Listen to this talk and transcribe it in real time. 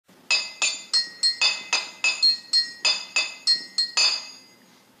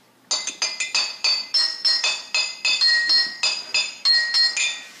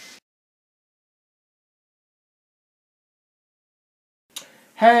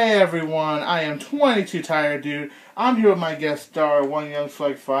Hey everyone, I am 22 Tired Dude. I'm here with my guest star, One Young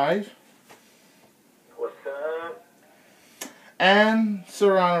Slug 5. What's up? And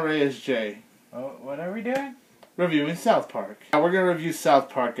serranoreyesj. Oh, what are we doing? Reviewing South Park. Now we're going to review South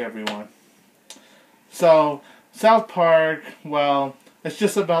Park, everyone. So, South Park, well, it's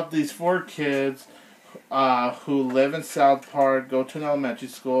just about these 4 kids who live in South Park, go to an elementary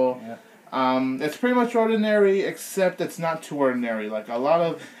school. Yeah. It's pretty much ordinary, except it's not too ordinary. Like, a lot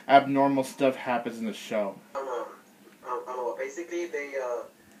of abnormal stuff happens in the show. Basically, they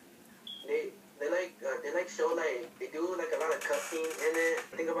show, like, they do, like, a lot of cussing in it.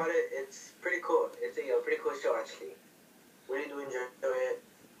 Think about it, it's pretty cool. It's a pretty cool show, actually. Really do enjoy it.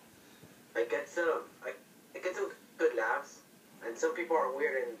 I get some good laughs, and some people are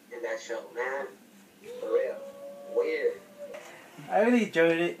weird in that show, man. For real. Weird. I really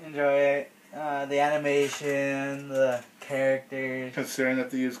enjoy it. The animation, the characters. Considering that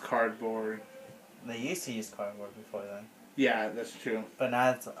they use cardboard. They used to use cardboard before then. Yeah, that's true. But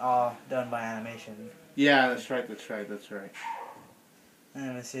now it's all done by animation. Yeah, that's right. And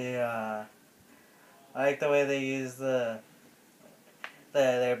let me see, I like the way they use their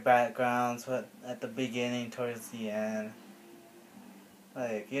backgrounds at the beginning towards the end.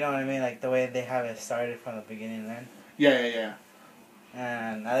 Like, you know what I mean? Like the way they have it started from the beginning then. Yeah.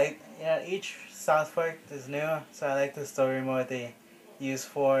 And I like, each South Park is new, so I like the story mode they use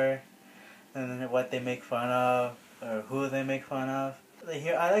for, and what they make fun of, or who they make fun of.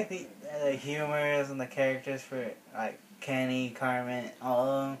 I like the humors and the characters for, like, Kenny, Carmen, all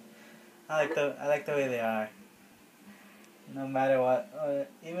of them. I like the way they are. No matter what,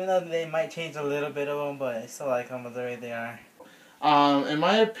 even though they might change a little bit of them, but I still like them the way they are. In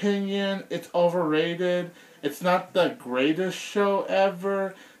my opinion, it's overrated. It's not the greatest show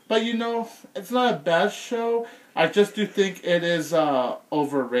ever, but it's not a bad show. I just do think it is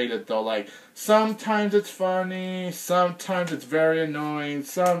overrated though. Like, sometimes it's funny, sometimes it's very annoying,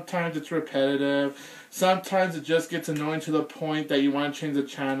 sometimes it's repetitive, sometimes it just gets annoying to the point that you want to change the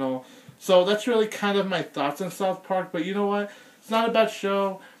channel. So that's really kind of my thoughts on South Park, but you know what? It's not a bad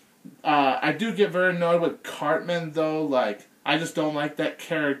show. I do get very annoyed with Cartman though. Like, I just don't like that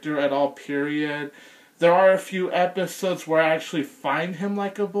character at all, period. There are a few episodes where I actually find him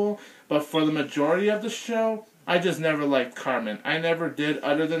likable, but for the majority of the show, I just never liked Cartman. I never did,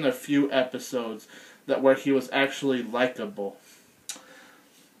 other than a few episodes where he was actually likable.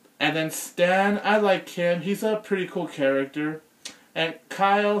 And then Stan, I like him. He's a pretty cool character. And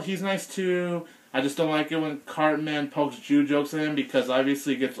Kyle, he's nice too. I just don't like it when Cartman pokes Jew jokes at him because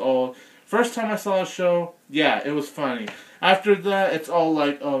obviously it gets old. First time I saw a show, yeah, it was funny. After that, it's all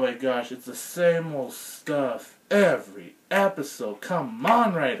like, oh my gosh, it's the same old stuff every episode. Come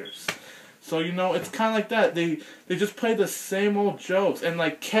on, writers. So, it's kind of like that. They just play the same old jokes. And,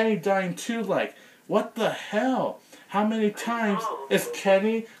 like, Kenny dying too, like, what the hell? How many times is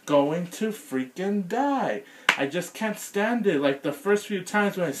Kenny going to freaking die? I just can't stand it. Like, the first few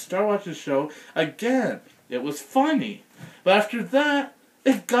times when I start watching the show, again, it was funny. But after that,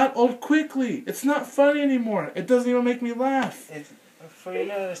 it got old quickly. It's not funny anymore. It doesn't even make me laugh. For you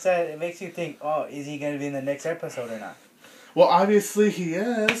to understand, it makes you think, oh, is he going to be in the next episode or not? Well, obviously he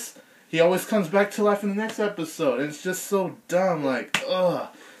is. He always comes back to life in the next episode. And it's just so dumb, like, ugh.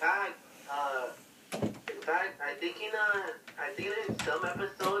 In fact, I think in some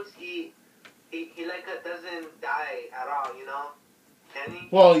episodes he doesn't die at all, Kenny?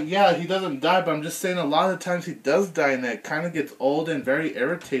 Well, yeah, he doesn't die, but I'm just saying a lot of times he does die, and it kind of gets old and very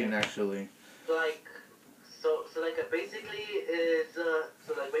irritating, actually. Basically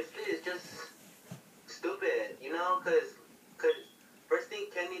it's just stupid, because first thing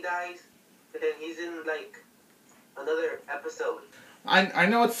Kenny dies, and then he's in, like, another episode. I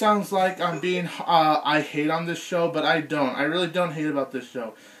know it sounds like I'm being, I hate on this show, but I don't. I really don't hate about this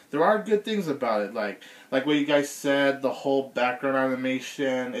show. There are good things about it, like what you guys said, the whole background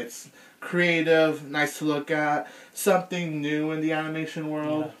animation, it's creative, nice to look at, something new in the animation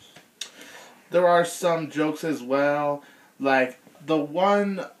world. Yeah. There are some jokes as well, like the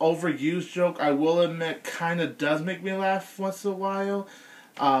one overused joke, I will admit, kind of does make me laugh once in a while,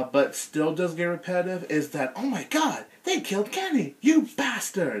 but still does get repetitive, is that, oh my god, they killed Kenny, you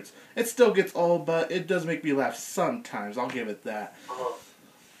bastards! It still gets old, but it does make me laugh sometimes, I'll give it that.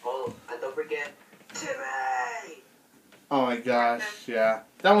 Oh, and don't forget, Timmy! Oh my gosh, yeah.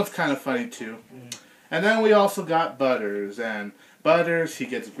 That one's kind of funny too. And then we also got Butters, and Butters, he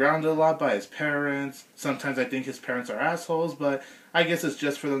gets grounded a lot by his parents. Sometimes I think his parents are assholes, but I guess it's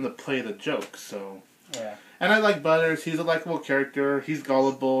just for them to play the joke, so. Yeah. And I like Butters. He's a likable character. He's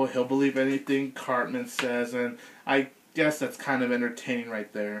gullible. He'll believe anything Cartman says, and I guess that's kind of entertaining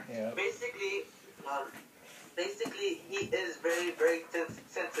right there. Yeah. Basically, he is very, very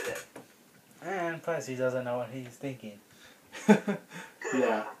sensitive. And plus, he doesn't know what he's thinking.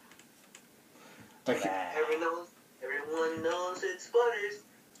 Yeah. Like, Everyone knows it's Butters.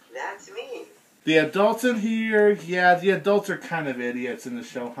 That's me. the adults in here, yeah, the adults are kind of idiots in the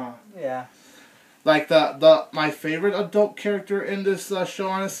show, huh? Yeah. Like, my favorite adult character in this show,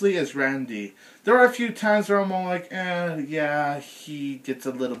 honestly, is Randy. There are a few times where I'm all like, yeah, he gets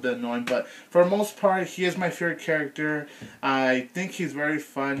a little bit annoying, but for the most part, he is my favorite character. I think he's very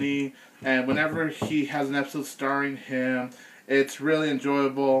funny, and whenever he has an episode starring him, it's really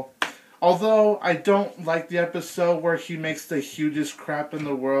enjoyable. Although, I don't like the episode where he makes the hugest crap in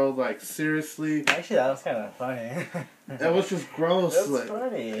the world, like, seriously. Actually, that was kind of funny. That was just gross. That's like,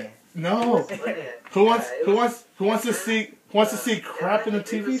 funny. no. Who wants to see crap in a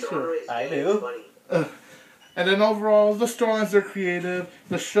TV show? I do. And then overall, the storylines are creative.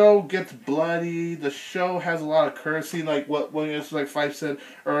 The show gets bloody. The show has a lot of cursing, like what like Fife said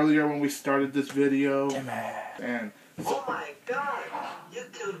earlier when we started this video. And oh my God! You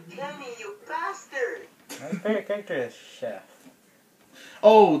killed Kenny, you bastard! My favorite character is Chef.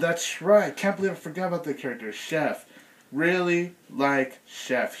 oh, that's right. Can't believe I forgot about the character Chef. Really like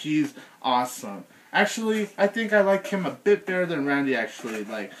Chef. He's awesome. Actually, I think I like him a bit better than Randy, actually.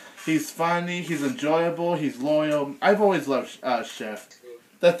 Like, he's funny, he's enjoyable, he's loyal. I've always loved Chef.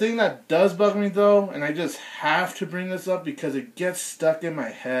 The thing that does bug me, though, and I just have to bring this up because it gets stuck in my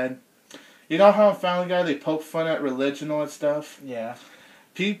head. You know how in Family Guy they poke fun at religion and all that stuff? Yeah.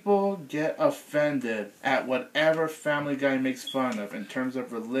 People get offended at whatever Family Guy makes fun of in terms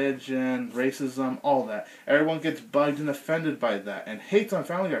of religion, racism, all that. Everyone gets bugged and offended by that and hates on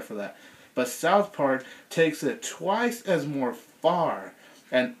Family Guy for that. But South Park takes it twice as more far.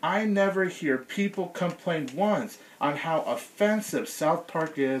 And I never hear people complain once on how offensive South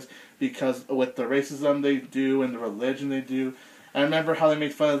Park is because with the racism they do and the religion they do. I remember how they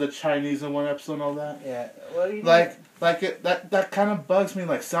made fun of the Chinese in one episode and all that. Yeah. What do you that kind of bugs me.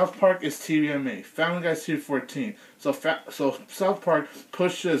 Like, South Park is TVMA, Family Guy is TV-14. So South Park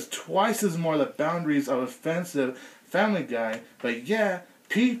pushes twice as more the boundaries of offensive Family Guy. But yeah,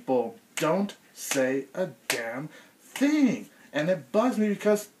 people don't say a damn thing. And it bugs me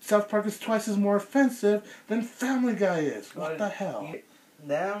because South Park is twice as more offensive than Family Guy is. What the hell?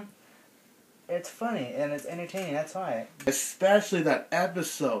 Them, it's funny and it's entertaining, that's why. Especially that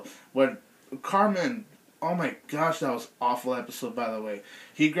episode when Carmen, oh my gosh, that was an awful episode, by the way.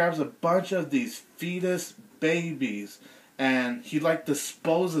 He grabs a bunch of these fetus babies and he, like,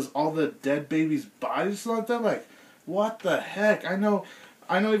 disposes all the dead babies' bodies like that. Like, what the heck? I know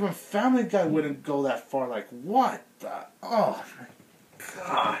even Family Guy wouldn't go that far. Like, what the? Oh my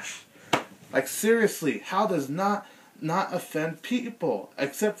gosh. Like, seriously, how does not offend people?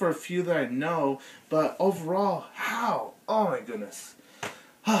 Except for a few that I know, but overall, how? Oh my goodness.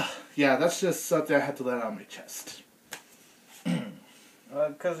 Yeah, that's just something I had to let out of my chest. Well,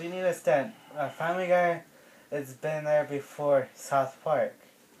 because you need to understand, Family Guy, it's been there before South Park.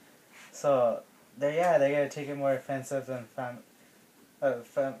 So, they're going to take it more offensive than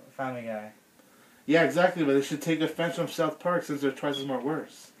Family Guy. Yeah, exactly, but they should take offense from South Park since they're twice as more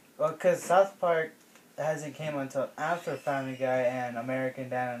worse. Well, because South Park hasn't came until after Family Guy and American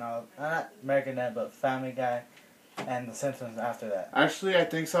Dad and all. Not American Dad, but Family Guy and The Simpsons after that. Actually, I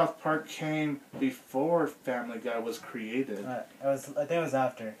think South Park came before Family Guy was created. I think it was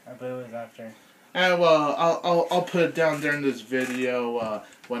after. I believe it was after. And well, I'll put it down there in this video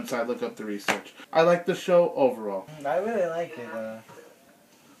once I look up the research. I like the show overall. I really like it.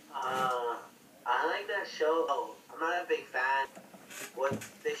 I like that show. Oh, I'm not a big fan. What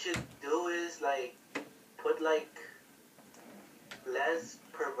they should do is, like, put, like, less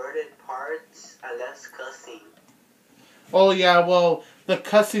perverted parts and less cussing. Oh yeah, well, the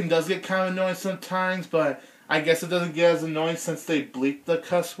cussing does get kind of annoying sometimes, but I guess it doesn't get as annoying since they bleep the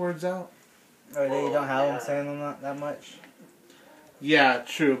cuss words out. Or they don't have them saying them that much. Yeah,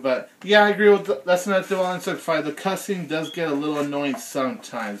 true, but yeah, I agree with that's not the one certified. The cussing does get a little annoying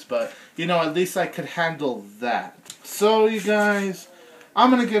sometimes, but you know, at least I could handle that. So you guys, I'm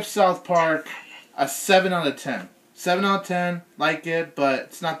gonna give South Park a 7 out of 10. 7 out of 10, like it, but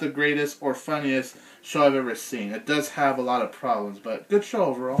it's not the greatest or funniest show I've ever seen. It does have a lot of problems, but good show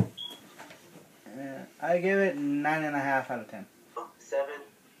overall. Yeah, I give it 9.5 out of 10.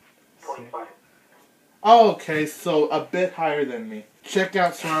 7.5. Okay, so a bit higher than me. Check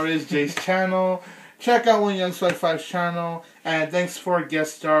out serranoreyesj's channel. Check out One Young Swag 5's channel. And thanks for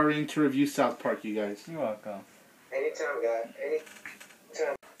guest starring to review South Park, you guys. You're welcome. Anytime, guys.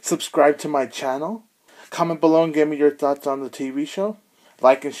 Anytime. Subscribe to my channel. Comment below and give me your thoughts on the TV show.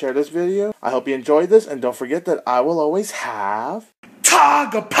 Like and share this video. I hope you enjoyed this, and don't forget that I will always have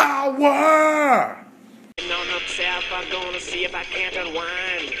Tiger Power! On up south, I'm gonna see if I can't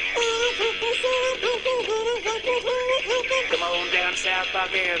unwind. Come on down south, I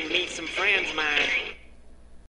can meet some friends of mine.